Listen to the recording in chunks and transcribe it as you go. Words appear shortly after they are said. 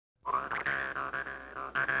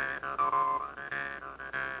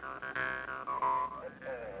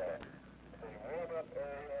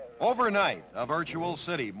Overnight, a virtual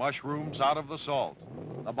city mushrooms out of the salt.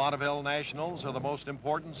 The Bonneville Nationals are the most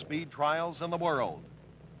important speed trials in the world.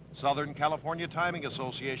 Southern California Timing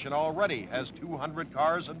Association already has 200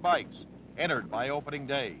 cars and bikes entered by opening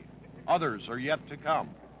day. Others are yet to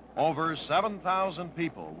come. Over 7,000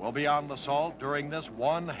 people will be on the salt during this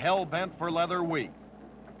one hell-bent-for-leather week.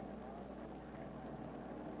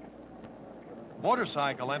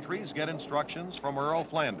 Motorcycle entries get instructions from Earl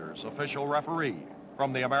Flanders, official referee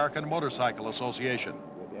from the American Motorcycle Association.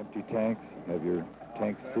 With empty tanks, have your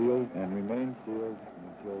tanks sealed and remain sealed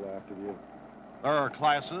until after the... There are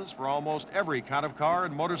classes for almost every kind of car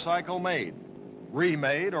and motorcycle made,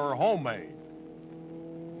 remade or homemade.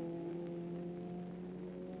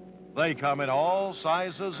 They come in all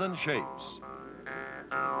sizes and shapes.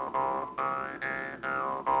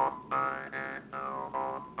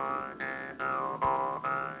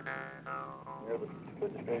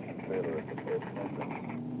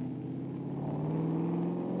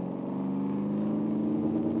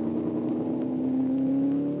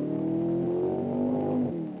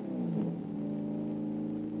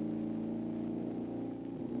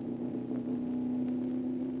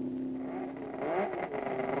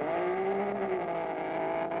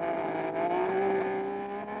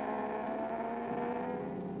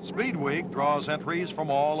 Speed Week draws entries from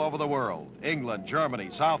all over the world: England, Germany,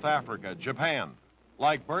 South Africa, Japan.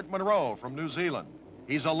 Like Bert Monroe from New Zealand,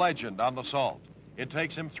 he's a legend on the salt. It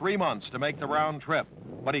takes him 3 months to make the round trip,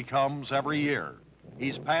 but he comes every year.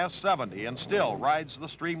 He's past 70 and still rides the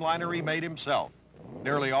streamliner he made himself.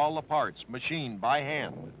 Nearly all the parts machined by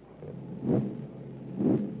hand.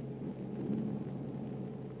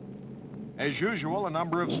 As usual, a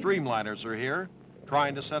number of streamliners are here,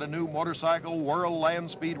 trying to set a new motorcycle world land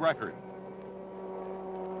speed record.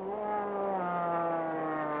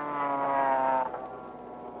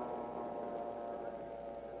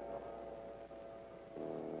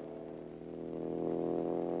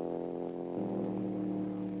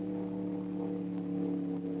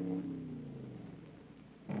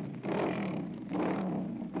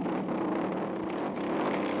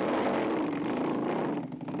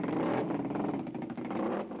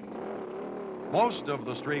 Most of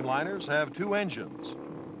the streamliners have 2 engines.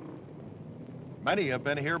 Many have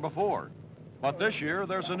been here before, but this year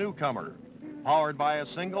there's a newcomer, powered by a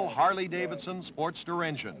single Harley-Davidson Sportster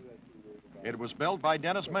engine. It was built by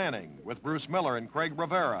Dennis Manning with Bruce Miller and Craig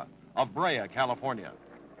Rivera of Brea, California.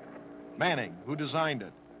 Manning, who designed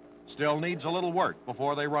it, still needs a little work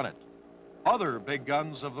before they run it. Other big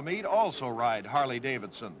guns of the meet also ride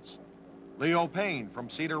Harley-Davidsons. Leo Payne from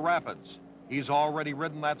Cedar Rapids. He's already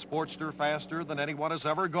ridden that Sportster faster than anyone has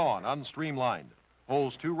ever gone, unstreamlined.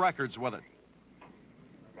 Holds 2 records with it.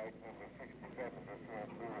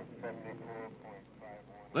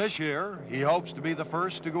 This year, he hopes to be the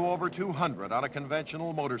first to go over 200 on a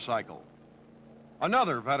conventional motorcycle.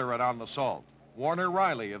 Another veteran on the salt, Warner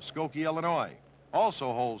Riley of Skokie, Illinois,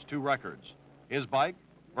 also holds 2 records. His bike,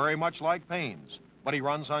 very much like Payne's, but he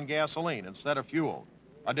runs on gasoline instead of fuel,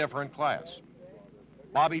 a different class.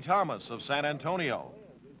 Bobby Thomas of San Antonio.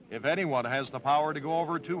 If anyone has the power to go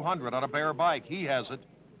over 200 on a bare bike, he has it.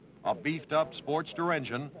 A beefed-up Sportster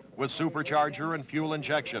engine with supercharger and fuel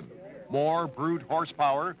injection. More brute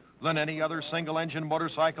horsepower than any other single-engine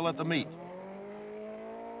motorcycle at the meet.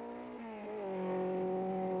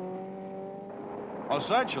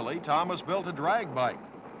 Essentially, Thomas built a drag bike.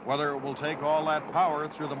 Whether it will take all that power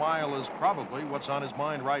through the mile is probably what's on his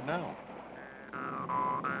mind right now.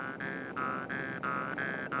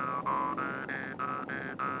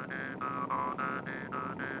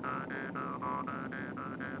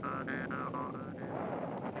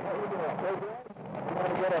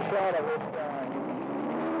 Get a shot of this guy.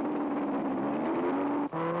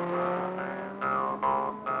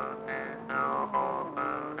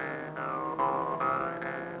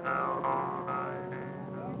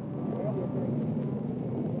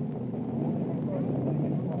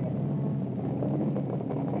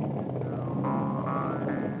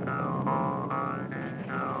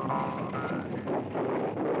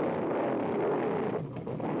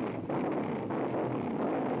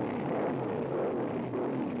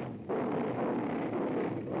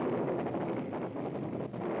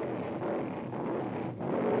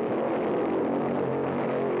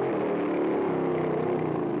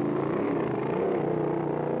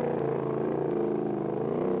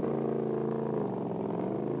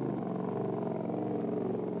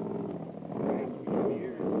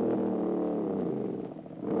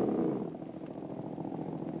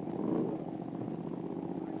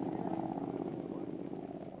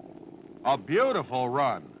 A beautiful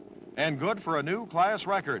run, and good for a new class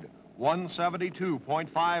record.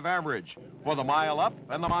 172.5 average for the mile up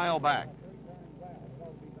and the mile back.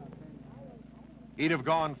 He'd have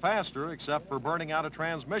gone faster except for burning out a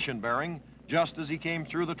transmission bearing just as he came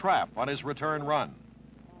through the trap on his return run.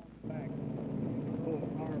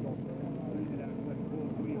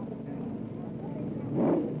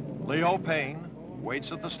 Leo Payne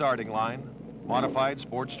waits at the starting line, modified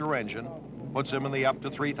Sportster engine, puts him in the up to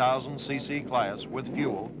 3,000 cc class with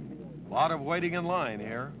fuel. A lot of waiting in line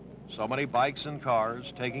here. So many bikes and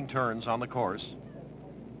cars taking turns on the course.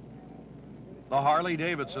 The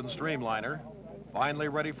Harley-Davidson Streamliner, finally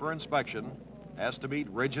ready for inspection, has to meet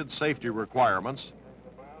rigid safety requirements.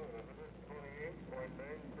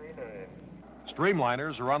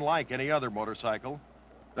 Streamliners are unlike any other motorcycle.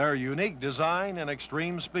 Their unique design and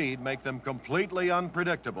extreme speed make them completely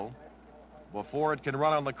unpredictable. Before it can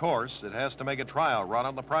run on the course, it has to make a trial run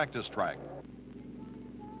on the practice track.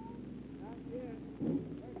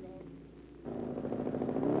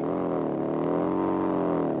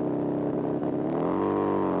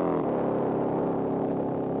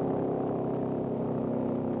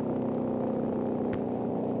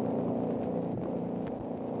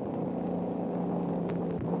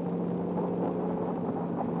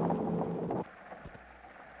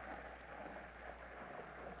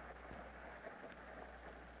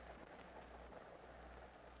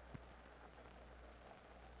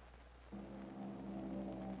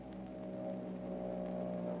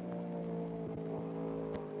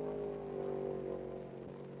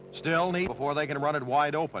 Still need before they can run it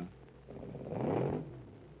wide open.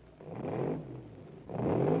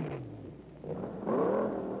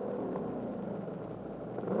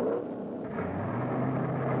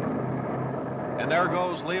 And there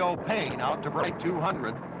goes Leo Payne out to break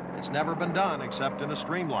 200. It's never been done except in a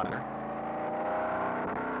Streamliner.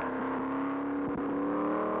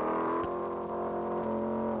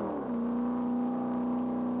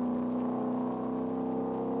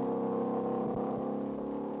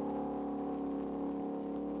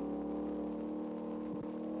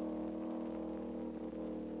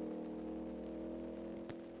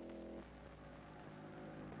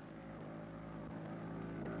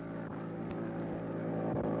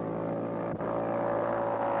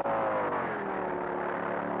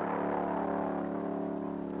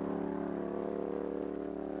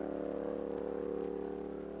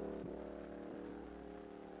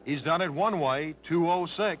 He's done it one way,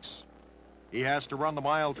 2:06. He has to run the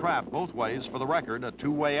mile trap both ways for the record, a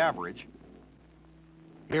two-way average.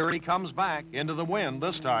 Here he comes back into the wind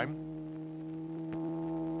this time.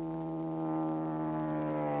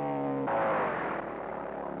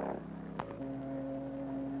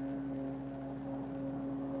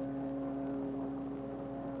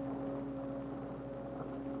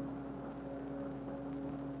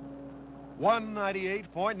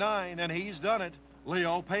 .198.9, and he's done it.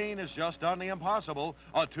 Leo Payne has just done the impossible,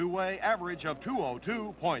 a two-way average of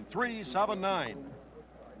 2:02.379.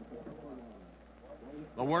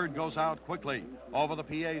 The word goes out quickly over the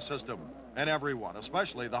PA system, and everyone,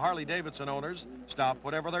 especially the Harley-Davidson owners, stop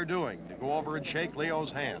whatever they're doing to go over and shake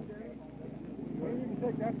Leo's hand.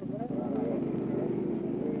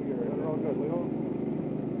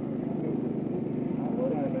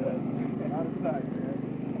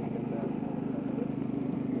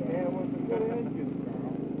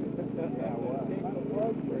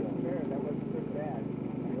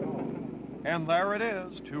 And there it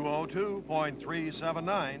is,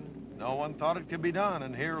 2:02.379. No one thought it could be done,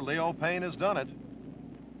 and here Leo Payne has done it.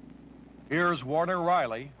 Here's Warner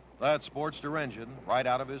Riley, that Sportster engine, right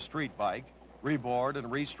out of his street bike, rebored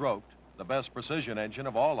and restroked, the best precision engine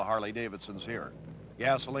of all the Harley-Davidsons here.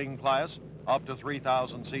 Gasoline class, up to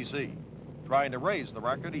 3,000 cc. Trying to raise the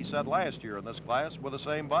record he set last year in this class with the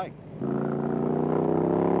same bike.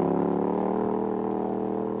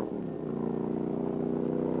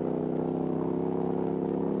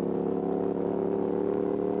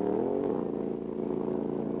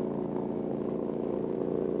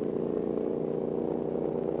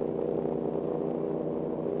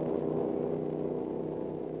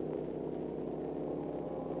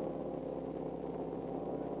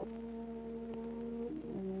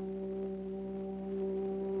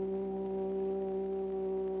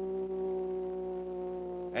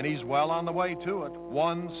 And he's well on the way to it.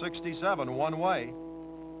 167 one way.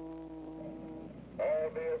 All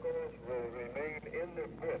vehicles will remain in the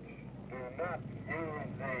pits. Do not use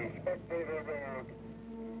the spectator road.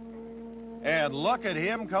 And look at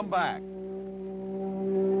him come back.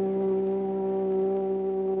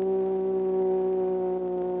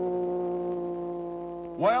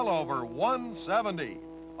 Well over 170.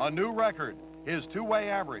 A new record. His two-way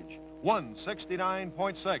average,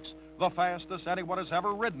 169.6. the fastest anyone has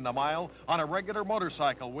ever ridden a mile on a regular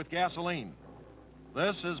motorcycle with gasoline.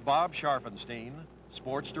 This is Bob Scharfenstein,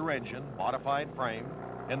 Sportster engine, modified frame,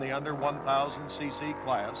 in the under 1,000 cc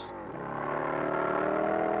class.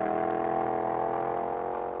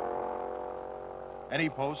 And he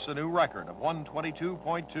posts a new record of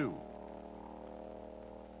 122.2.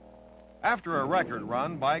 After a record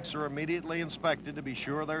run, bikes are immediately inspected to be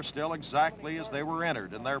sure they're still exactly as they were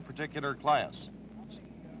entered in their particular class.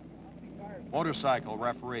 Motorcycle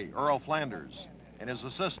referee Earl Flanders and his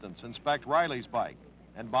assistants inspect Riley's bike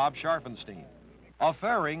and Bob Scharfenstein. A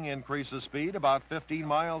fairing increases speed about 15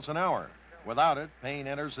 miles an hour. Without it, Payne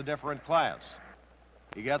enters a different class.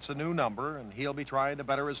 He gets a new number, and he'll be trying to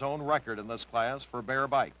better his own record in this class for bare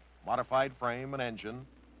bike, modified frame and engine,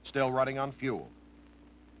 still running on fuel.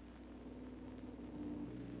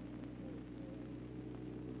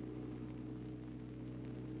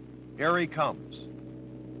 Here he comes.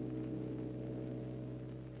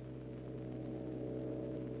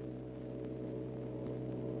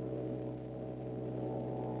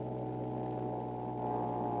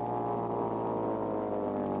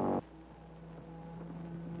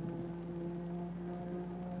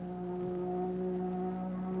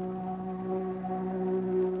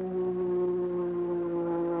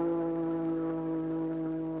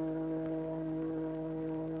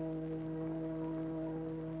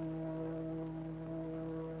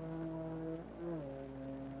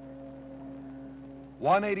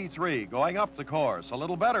 .183 going up the course, a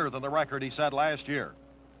little better than the record he set last year.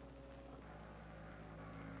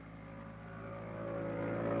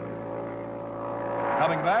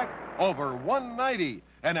 Coming back, over 190,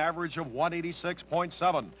 an average of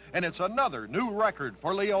 186.7, and it's another new record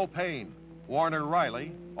for Leo Payne. Warner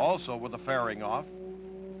Riley, also with the fairing off.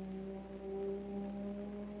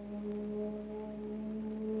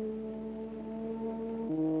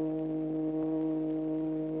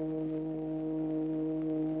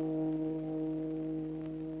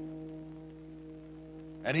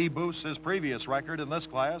 And he boosts his previous record in this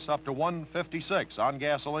class up to 156 on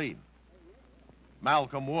gasoline.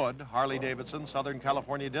 Malcolm Wood, Harley-Davidson Southern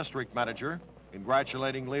California District Manager,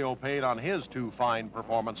 congratulating Leo Payne on his two fine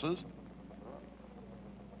performances.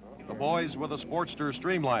 The boys with the Sportster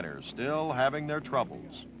Streamliner still having their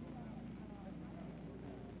troubles.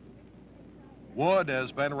 Wood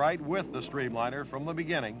has been right with the Streamliner from the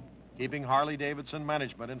beginning, keeping Harley-Davidson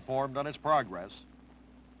management informed on its progress.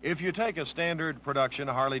 If you take a standard production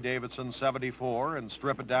Harley-Davidson 74 and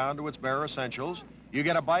strip it down to its bare essentials, you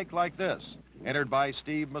get a bike like this, entered by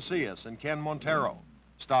Steve Macias and Ken Montero.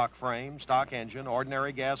 Stock frame, stock engine,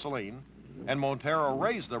 ordinary gasoline, and Montero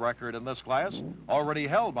raised the record in this class, already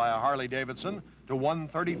held by a Harley-Davidson, to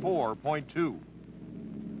 134.2.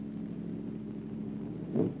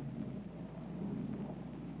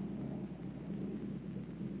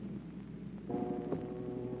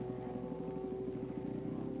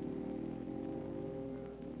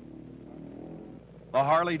 The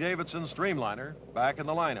Harley-Davidson Streamliner, back in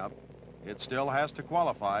the lineup. It still has to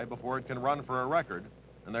qualify before it can run for a record,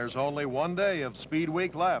 and there's only 1 day of Speed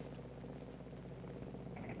Week left.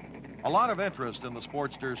 A lot of interest in the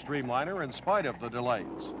Sportster Streamliner in spite of the delays.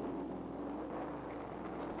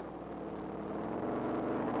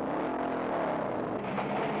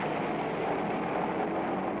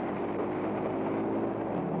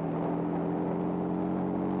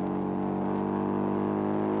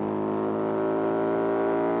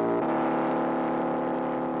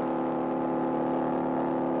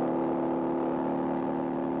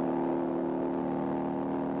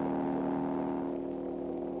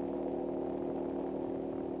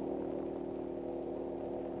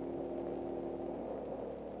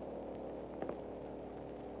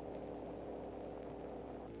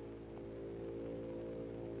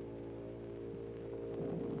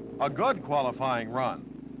 A good qualifying run,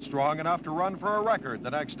 strong enough to run for a record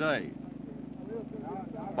the next day.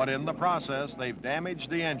 But in the process, they've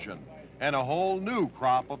damaged the engine, and a whole new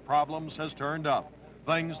crop of problems has turned up,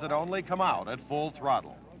 things that only come out at full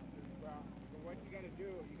throttle.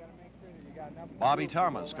 Bobby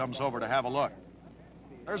Thomas comes over to have a look.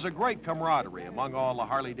 There's a great camaraderie among all the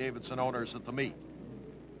Harley-Davidson owners at the meet.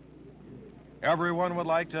 Everyone would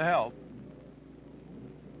like to help.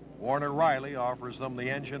 Warner Riley offers them the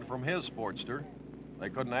engine from his Sportster. They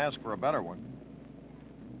couldn't ask for a better one.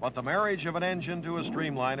 But the marriage of an engine to a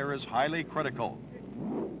Streamliner is highly critical.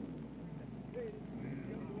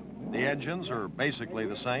 The engines are basically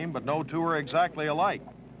the same, but no two are exactly alike.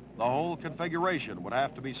 The whole configuration would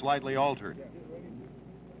have to be slightly altered.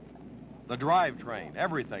 The drivetrain,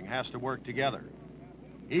 everything has to work together.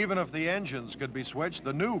 Even if the engines could be switched,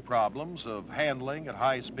 the new problems of handling at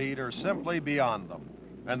high speed are simply beyond them.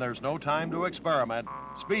 And there's no time to experiment.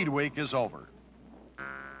 Speed Week is over.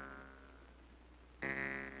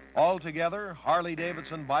 Altogether,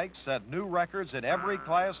 Harley-Davidson bikes set new records in every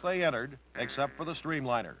class they entered, except for the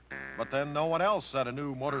Streamliner. But then no one else set a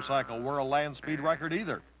new motorcycle world land speed record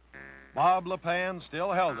either. Bob LePan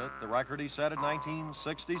still held it, the record he set in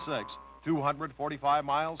 1966, 245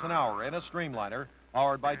 miles an hour in a Streamliner,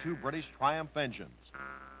 powered by two British Triumph engines.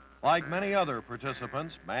 Like many other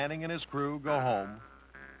participants, Manning and his crew go home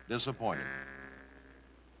disappointed.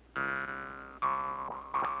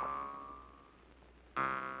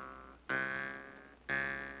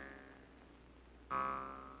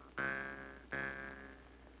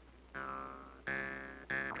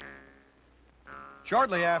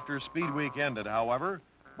 Shortly after Speed Week ended, however,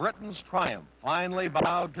 Britain's Triumph finally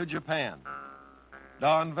bowed to Japan.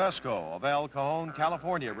 Don Vesco of El Cajon,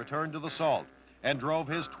 California, returned to the Salt and drove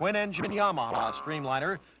his twin-engine Yamaha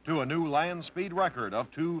Streamliner to a new land speed record of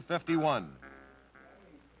 251.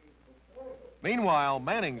 Meanwhile,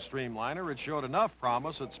 Manning's Streamliner had showed enough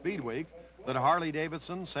promise at Speed Week that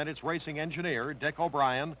Harley-Davidson sent its racing engineer, Dick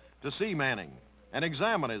O'Brien, to see Manning and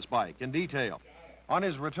examine his bike in detail. On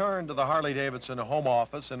his return to the Harley-Davidson home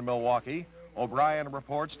office in Milwaukee, O'Brien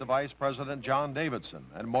reports to Vice President John Davidson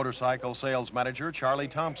and motorcycle sales manager Charlie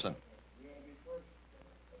Thompson.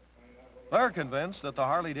 They're convinced that the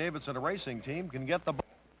Harley-Davidson racing team can get the bike,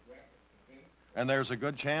 and there's a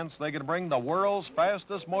good chance they can bring the world's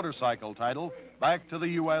fastest motorcycle title back to the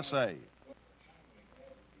USA.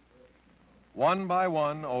 One by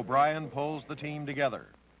one, O'Brien pulls the team together.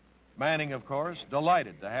 Manning, of course,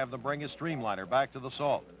 delighted to have them bring his Streamliner back to the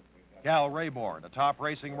Salt. Cal Rayborn, a top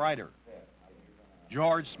racing rider.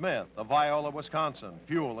 George Smith of Viola, Wisconsin,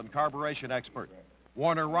 fuel and carburation expert.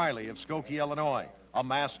 Warner Riley of Skokie, Illinois, a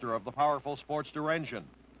master of the powerful Sportster engine.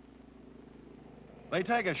 They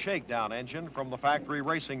take a shakedown engine from the factory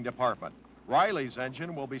racing department. Riley's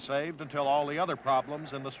engine will be saved until all the other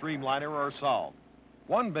problems in the Streamliner are solved.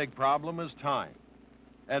 One big problem is time.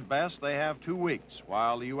 At best, they have 2 weeks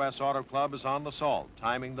while the U.S. Auto Club is on the Salt,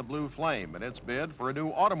 timing the Blue Flame in its bid for a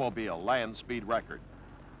new automobile land speed record.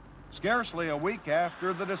 Scarcely a week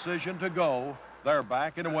after the decision to go, they're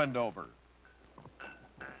back in Wendover.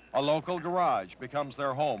 A local garage becomes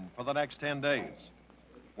their home for the next 10 days.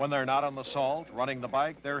 When they're not on the Salt running the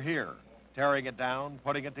bike, they're here, tearing it down,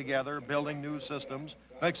 putting it together, building new systems,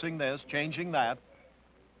 fixing this, changing that,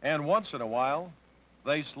 and once in a while,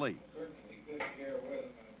 they sleep.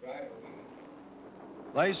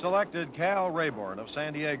 They selected Cal Rayborn of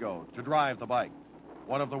San Diego to drive the bike,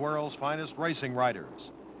 one of the world's finest racing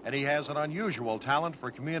riders, and he has an unusual talent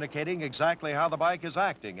for communicating exactly how the bike is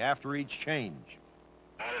acting after each change.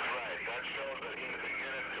 That is right. That shows that he can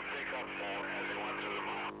get it to pick up more as he went through the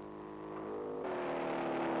mile.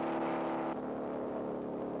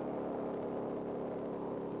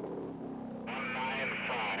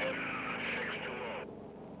 195,620.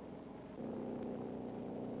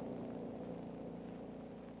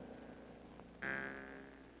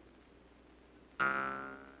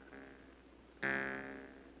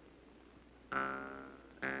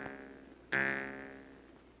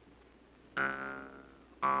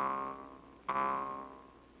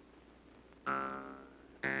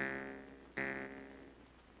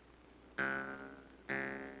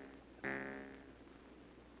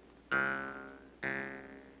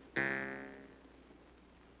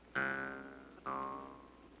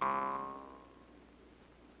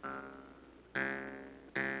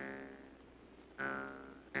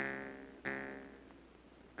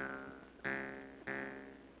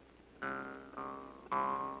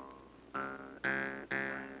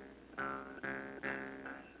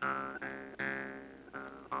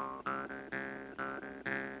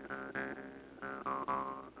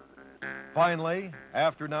 Finally,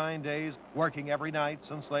 after 9 days, working every night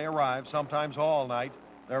since they arrived, sometimes all night,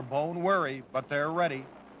 they're bone weary, but they're ready.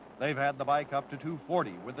 They've had the bike up to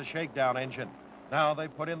 240 with the shakedown engine. Now they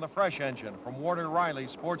put in the fresh engine from Warner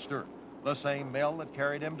Riley's Sportster, the same mill that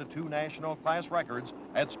carried him to 2 national class records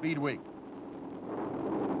at Speed Week.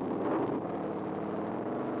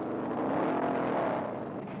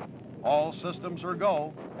 All systems are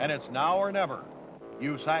go, and it's now or never.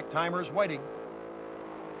 USAC timers waiting.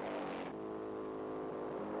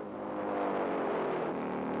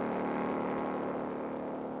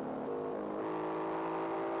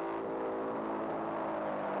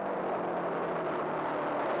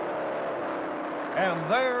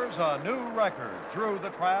 And there's a new record through the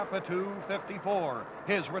trap at 254.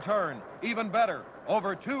 His return, even better,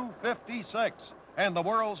 over 256. And the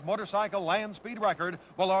world's motorcycle land speed record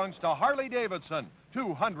belongs to Harley-Davidson,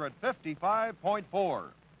 255.4.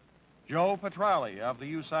 Joe Petrali of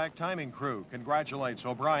the USAC timing crew congratulates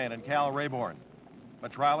O'Brien and Cal Rayborn.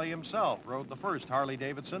 Petrali himself rode the first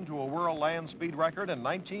Harley-Davidson to a world land speed record in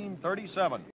 1937.